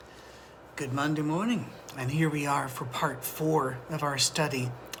Good Monday morning, and here we are for part 4 of our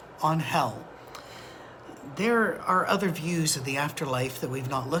study on hell. There are other views of the afterlife that we've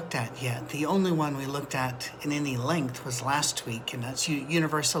not looked at yet. The only one we looked at in any length was last week, and that's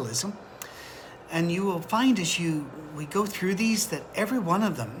universalism. And you will find as we go through these that every one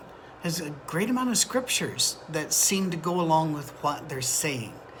of them has a great amount of scriptures that seem to go along with what they're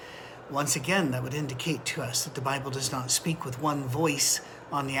saying. Once again, that would indicate to us that the Bible does not speak with one voice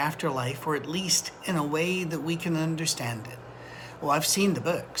on the afterlife, or at least in a way that we can understand it. Well, I've seen the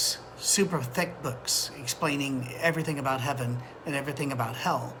books, super thick books, explaining everything about heaven and everything about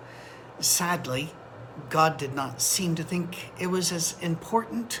hell. Sadly, God did not seem to think it was as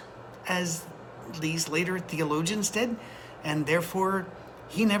important as these later theologians did, and therefore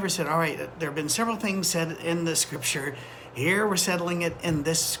he never said, all right, there have been several things said in the scripture, here we're settling it in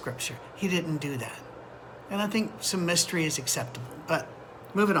this scripture. He didn't do that. And I think some mystery is acceptable. But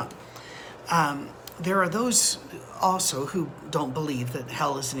moving on. There are those also who don't believe that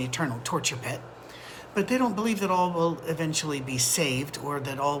hell is an eternal torture pit, but they don't believe that all will eventually be saved, or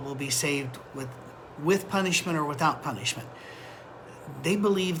that all will be saved with punishment or without punishment. They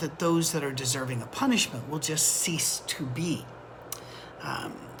believe that those that are deserving of punishment will just cease to be.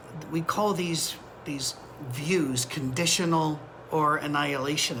 We call these views conditional or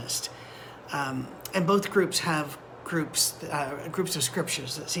annihilationist. And both groups have groups of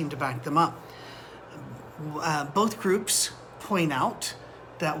scriptures that seem to back them up. Both groups point out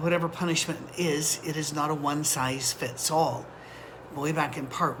that whatever punishment is, it is not a one-size-fits-all. Way back in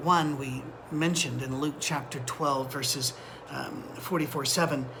part 1, we mentioned in Luke chapter 12, verses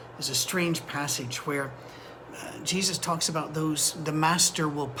 44-7, is a strange passage where Jesus talks about those the master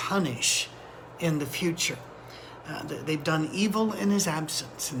will punish in the future. They've done evil in his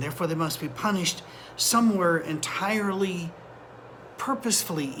absence, and therefore they must be punished. Some were entirely,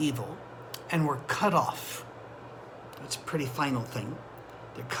 purposefully evil and were cut off. That's a pretty final thing.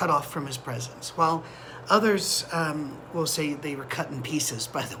 They're cut off from his presence. While others will say they were cut in pieces,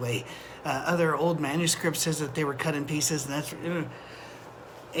 by the way. Other old manuscripts says that they were cut in pieces, and that's...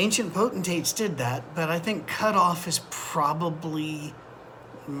 Ancient potentates did that, but I think cut off is probably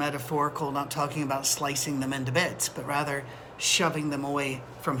metaphorical, not talking about slicing them into bits, but rather shoving them away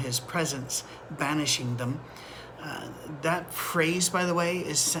from his presence, banishing them. That phrase, by the way,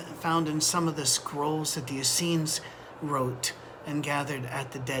 is found in some of the scrolls that the Essenes wrote and gathered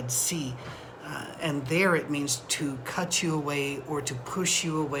at the Dead Sea. And there it means to cut you away or to push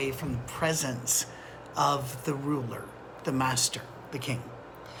you away from the presence of the ruler, the master, the king.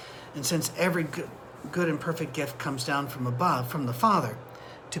 And since every good and perfect gift comes down from above, from the Father,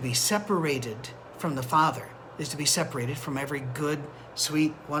 to be separated from the Father is to be separated from every good,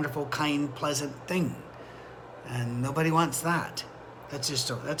 sweet, wonderful, kind, pleasant thing. And nobody wants that. That's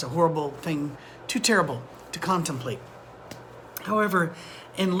a horrible thing, too terrible to contemplate. However,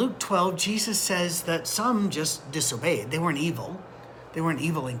 in Luke 12, Jesus says that some just disobeyed. They weren't evil. They weren't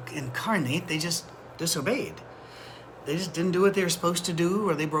evil incarnate. They just disobeyed. They just didn't do what they were supposed to do,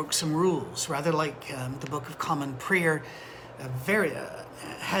 or they broke some rules. Rather like the Book of Common Prayer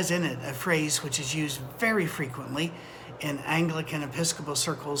has in it a phrase which is used very frequently in Anglican Episcopal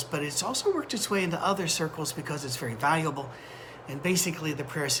circles, but it's also worked its way into other circles because it's very valuable. And basically the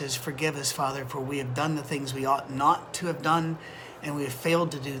prayer says, forgive us, Father, for we have done the things we ought not to have done, and we have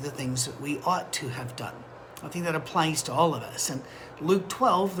failed to do the things that we ought to have done. I think that applies to all of us. In Luke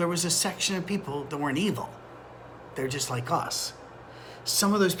 12, there was a section of people that weren't evil. They're just like us.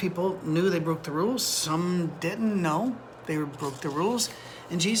 Some of those people knew they broke the rules. Some didn't know they broke the rules.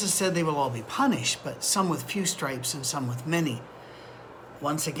 And Jesus said they will all be punished, but some with few stripes and some with many.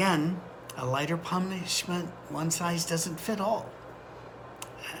 Once again, a lighter punishment, one size doesn't fit all.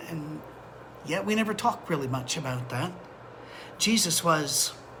 And yet we never talk really much about that. Jesus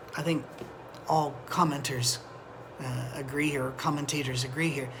was, I think all commenters agree here, or commentators agree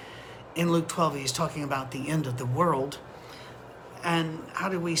here, in Luke 12, he's talking about the end of the world. And how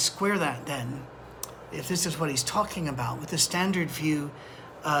do we square that then, if this is what he's talking about, with the standard view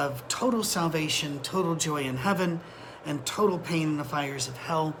of total salvation, total joy in heaven, and total pain in the fires of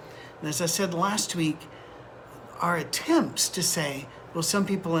hell? And as I said last week, our attempts to say, well, some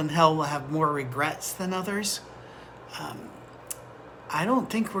people in hell will have more regrets than others. I don't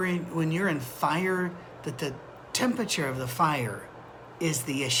think when you're in fire, that the temperature of the fire is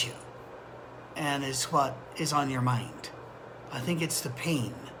the issue and is what is on your mind. I think it's the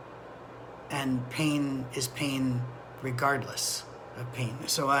pain, and pain is pain regardless of pain.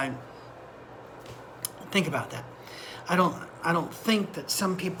 So I think about that. I don't think that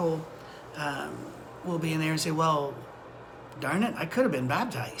some people will be in there and say, well, darn it, I could have been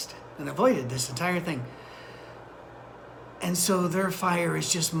baptized. and avoided this entire thing. And so their fire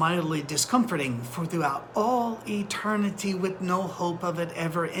is just mildly discomforting for throughout all eternity with no hope of it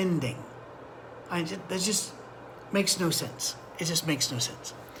ever ending. That just makes no sense. It just makes no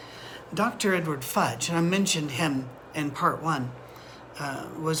sense. Dr. Edward Fudge, and I mentioned him in part one,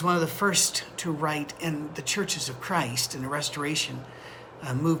 was one of the first to write in the Churches of Christ in the Restoration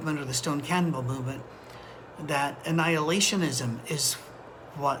movement, or the Stone Candle movement, that annihilationism is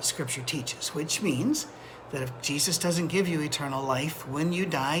what Scripture teaches, which means that if Jesus doesn't give you eternal life, when you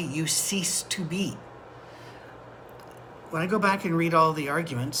die, you cease to be. When I go back and read all the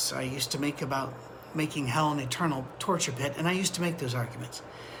arguments I used to make about making hell an eternal torture pit, and I used to make those arguments,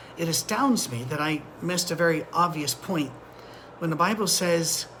 it astounds me that I missed a very obvious point. When the Bible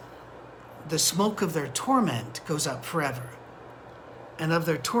says the smoke of their torment goes up forever, and of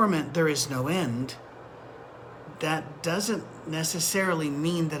their torment there is no end, that doesn't necessarily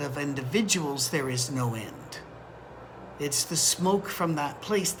mean that of individuals there is no end. It's the smoke from that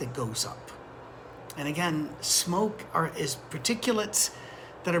place that goes up. And again, smoke is particulates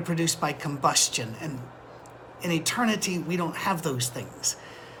that are produced by combustion. And in eternity, we don't have those things.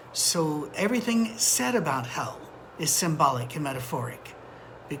 So everything said about hell is symbolic and metaphoric,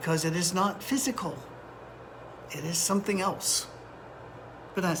 because it is not physical. It is something else.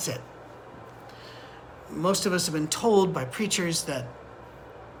 But that's it. Most of us have been told by preachers that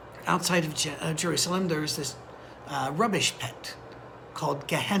outside of Jerusalem there's this rubbish pit called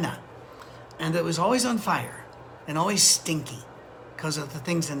Gehenna, and it was always on fire and always stinky because of the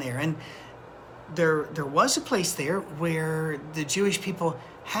things in there. And there was a place there where the Jewish people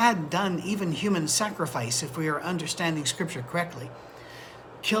had done even human sacrifice, if we are understanding Scripture correctly,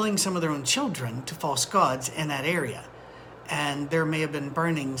 killing some of their own children to false gods in that area. And there may have been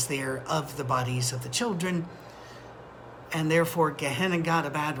burnings there of the bodies of the children, and therefore Gehenna got a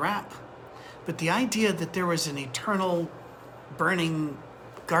bad rap. But the idea that there was an eternal burning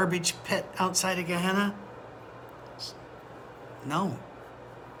garbage pit outside of Gehenna, no.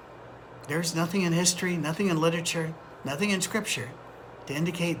 There's nothing in history, nothing in literature, nothing in Scripture to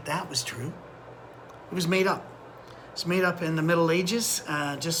indicate that was true. It was made up. It's made up in the Middle Ages,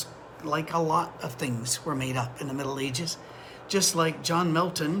 just like a lot of things were made up in the Middle Ages. Just like John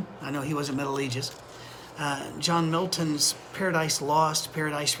Milton, I know he wasn't Middle Ages, John Milton's Paradise Lost,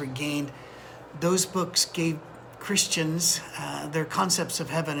 Paradise Regained, those books gave Christians their concepts of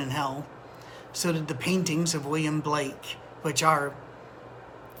heaven and hell. So did the paintings of William Blake, which are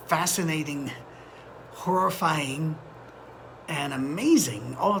fascinating, horrifying, and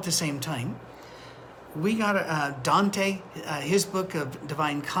amazing all at the same time. We got Dante, his book of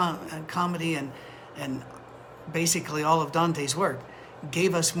Divine Comedy, and basically all of Dante's work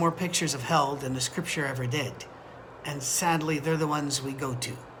gave us more pictures of hell than the Scripture ever did. And sadly, they're the ones we go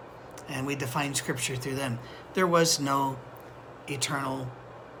to, and we define Scripture through them. There was no eternal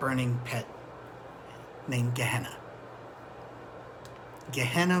burning pit named Gehenna.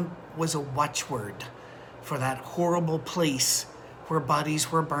 Gehenna was a watchword for that horrible place where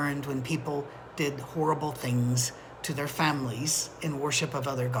bodies were burned when people did horrible things to their families in worship of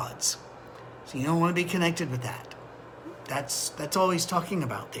other gods. So you don't want to be connected with that. That's all he's talking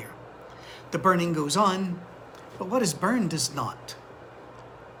about there. The burning goes on, but what is burned does not.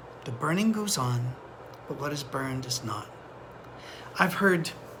 The burning goes on, but what is burned does not. I've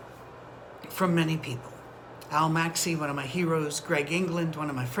heard from many people. Al Maxey, one of my heroes, Greg England, one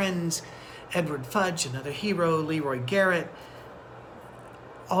of my friends, Edward Fudge, another hero, Leroy Garrett.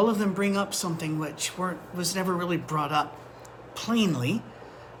 All of them bring up something which was never really brought up plainly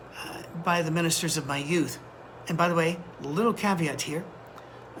by the ministers of my youth. And by the way, little caveat here.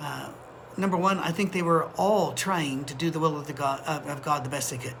 Number one, I think they were all trying to do the will of God the best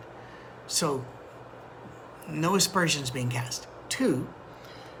they could. So, no aspersions being cast. Two,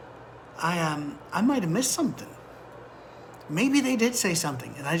 I might have missed something. Maybe they did say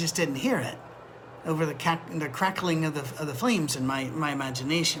something, and I just didn't hear it over the crackling of the flames in my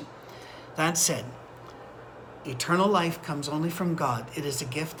imagination. That said, eternal life comes only from God. It is a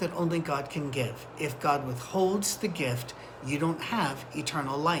gift that only God can give. If God withholds the gift, you don't have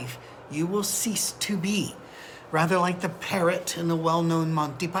eternal life. You will cease to be. Rather like the parrot in the well-known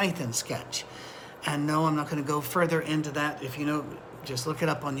Monty Python sketch. And no, I'm not going to go further into that. If you know, just look it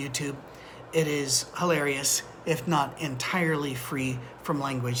up on YouTube. It is hilarious, if not entirely free from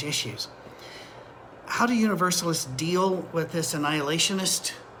language issues. How do universalists deal with this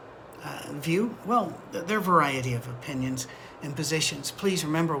annihilationist view? Well, there are a variety of opinions and positions. Please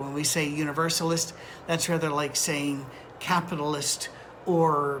remember, when we say universalist, that's rather like saying capitalist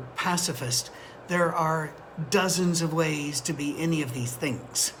or pacifist. There are dozens of ways to be any of these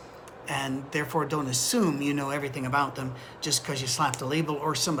things. and therefore don't assume you know everything about them just because you slapped a label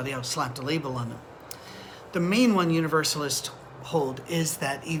or somebody else slapped a label on them. The main one universalists hold is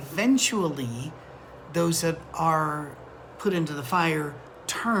that eventually those that are put into the fire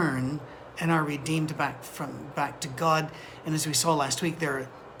turn and are redeemed back to God. And as we saw last week, there are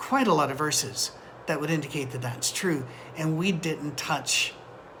quite a lot of verses that would indicate that that's true. And we didn't touch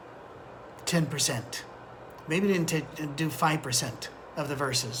 10%. Maybe didn't do 5% of the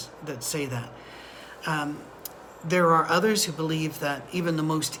verses that say that. There are others who believe that even the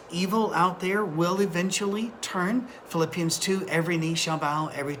most evil out there will eventually turn. Philippians 2, every knee shall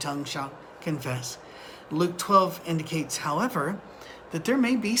bow, every tongue shall confess. Luke 12 indicates, however, that there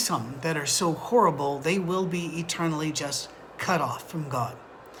may be some that are so horrible they will be eternally just cut off from God.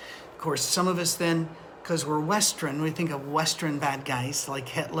 Of course, some of us then, because we're Western, we think of Western bad guys like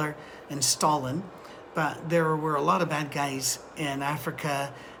Hitler and Stalin, but there were a lot of bad guys in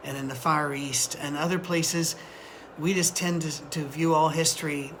Africa and in the Far East and other places. We just tend to view all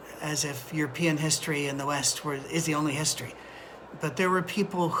history as if European history in the West is the only history. But there were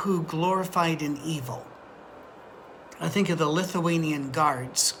people who glorified in evil. I think of the Lithuanian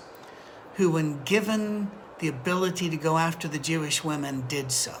guards, who when given the ability to go after the Jewish women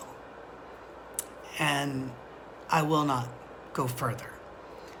did so. And I will not go further.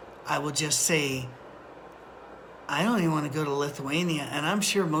 I will just say, I don't even want to go to Lithuania, and I'm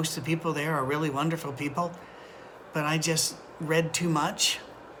sure most of the people there are really wonderful people, but I just read too much,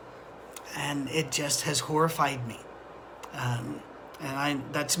 and it just has horrified me.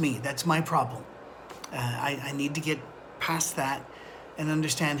 That's me. That's my problem. I need to get past that and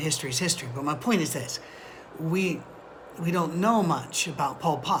understand history's history. But my point is this: we don't know much about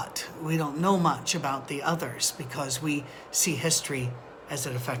Pol Pot. We don't know much about the others because we see history as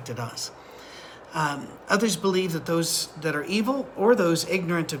it affected us. Others believe that those that are evil or those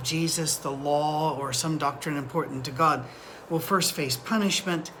ignorant of Jesus, the law, or some doctrine important to God will first face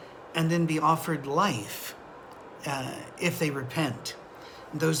punishment and then be offered life if they repent.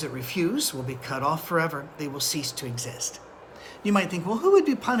 Those that refuse will be cut off forever. They will cease to exist. You might think, well, who would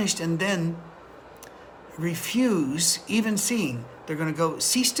be punished and then refuse even seeing? They're going to go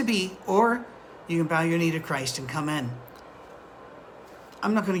cease to be, or you can bow your knee to Christ and come in.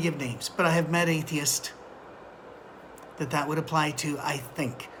 I'm not going to give names, but I have met atheists that would apply to, I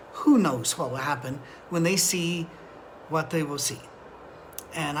think. Who knows what will happen when they see what they will see.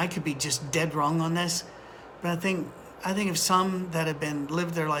 And I could be just dead wrong on this, but I think of some that have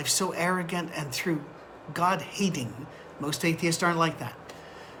lived their life so arrogant and through God hating. Most atheists aren't like that.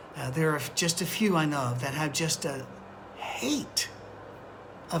 There are just a few I know of that have just a hate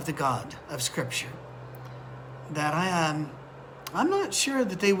of the God of Scripture that I'm not sure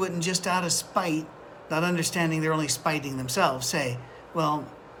that they wouldn't just out of spite, not understanding they're only spiting themselves, say, well,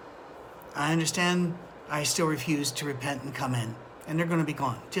 I understand, I still refuse to repent and come in. And they're going to be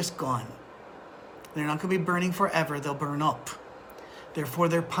gone, just gone. They're not going to be burning forever, they'll burn up. Therefore,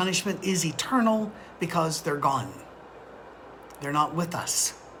 their punishment is eternal because they're gone. They're not with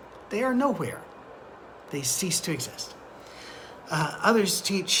us. They are nowhere. They cease to exist. Others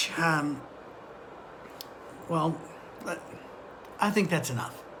teach, I think that's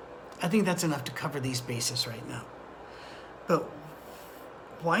enough. I think that's enough to cover these bases right now. But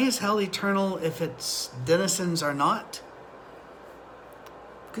why is hell eternal if its denizens are not?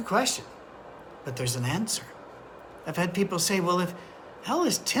 Good question. But there's an answer. I've had people say, well, if hell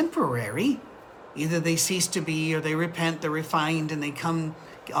is temporary, either they cease to be or they repent, they're refined, and they come,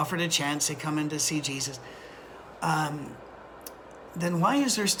 offered a chance, they come in to see Jesus. Then why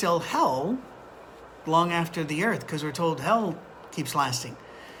is there still hell long after the earth? Because we're told hell keeps lasting.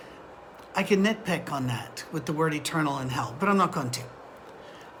 I can nitpick on that with the word eternal and hell, but I'm not going to.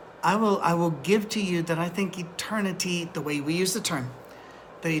 I will give to you that I think eternity, the way we use the term,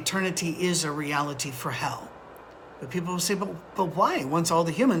 that eternity is a reality for hell. But people will say, but why? Once all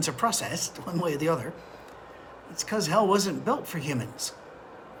the humans are processed, one way or the other, it's because hell wasn't built for humans.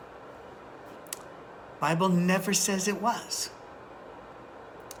 Bible never says it was.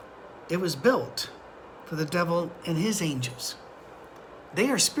 It was built for the devil and his angels. They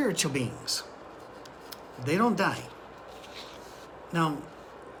are spiritual beings. They don't die. Now,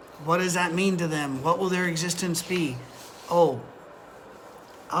 what does that mean to them? What will their existence be? Oh,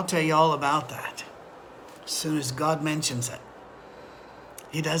 I'll tell you all about that as soon as God mentions it.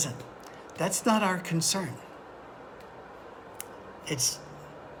 He doesn't. That's not our concern. It's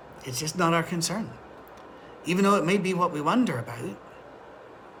just not our concern. Even though it may be what we wonder about,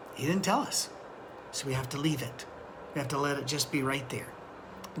 he didn't tell us. So we have to leave it. We have to let it just be right there.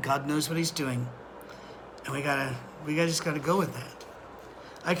 God knows what he's doing. And we just gotta go with that.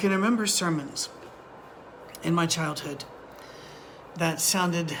 I can remember sermons in my childhood that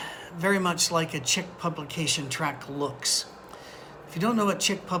sounded very much like a Chick publication tract looks. If you don't know what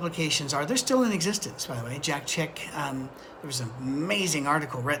Chick publications are, they're still in existence, by the way. Jack Chick, there was an amazing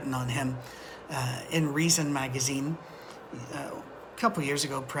article written on him in Reason magazine a couple years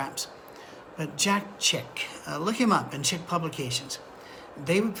ago, perhaps. But Jack Chick, look him up in Chick publications.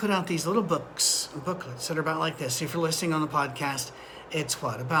 They would put out these little booklets that are about like this. If you're listening on the podcast, it's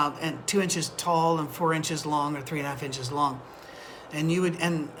what, about 2 inches tall and 4 inches long, or 3.5 inches long. And you would,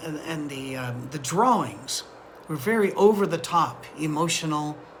 and the drawings were very over the top,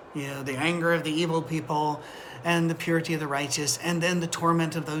 emotional, the anger of the evil people and the purity of the righteous, and then the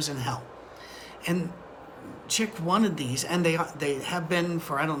torment of those in hell. And Chick wanted these, and they have been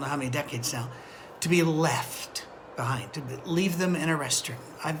for I don't know how many decades now, to be left behind, to leave them in a restroom.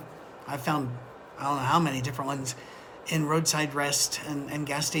 I've found I don't know how many different ones in roadside rest and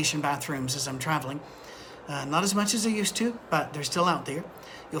gas station bathrooms as I'm traveling. Not as much as I used to, but they're still out there.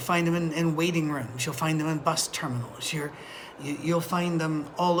 You'll find them in waiting rooms. You'll find them in bus terminals. You'll find them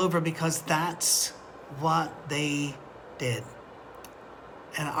all over, because that's what they did.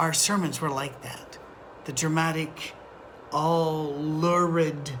 And our sermons were like that. The dramatic, all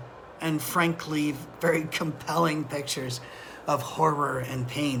lurid, and frankly very compelling pictures of horror and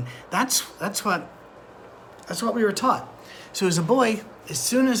pain. That's what we were taught. So as a boy, as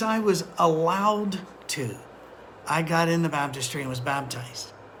soon as I was allowed to, I got in the baptistry and was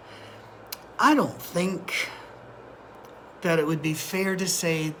baptized. I don't think that it would be fair to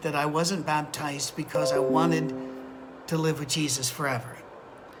say that I wasn't baptized because I wanted to live with Jesus forever.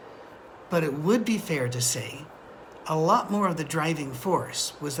 But it would be fair to say a lot more of the driving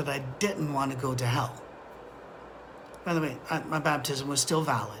force was that I didn't want to go to hell. By the way, my baptism was still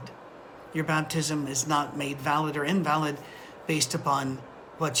valid. Your baptism is not made valid or invalid based upon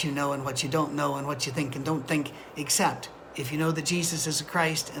what you know and what you don't know and what you think and don't think, except if you know that Jesus is a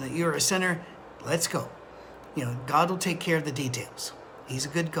Christ and that you're a sinner, let's go. God will take care of the details. He's a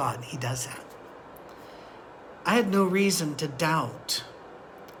good God. He does that. I had no reason to doubt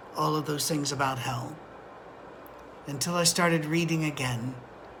all of those things about hell until I started reading again.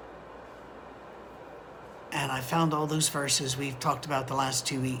 And I found all those verses we've talked about the last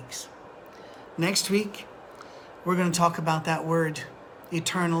 2 weeks. Next week, we're going to talk about that word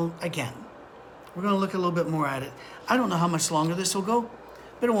eternal again. We're going to look a little bit more at it. I don't know how much longer this will go,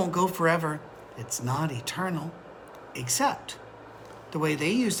 but it won't go forever. It's not eternal, except the way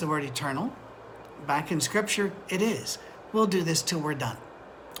they use the word eternal. Back in Scripture, it is. We'll do this till we're done.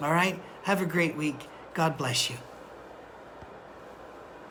 All right? Have a great week. God bless you.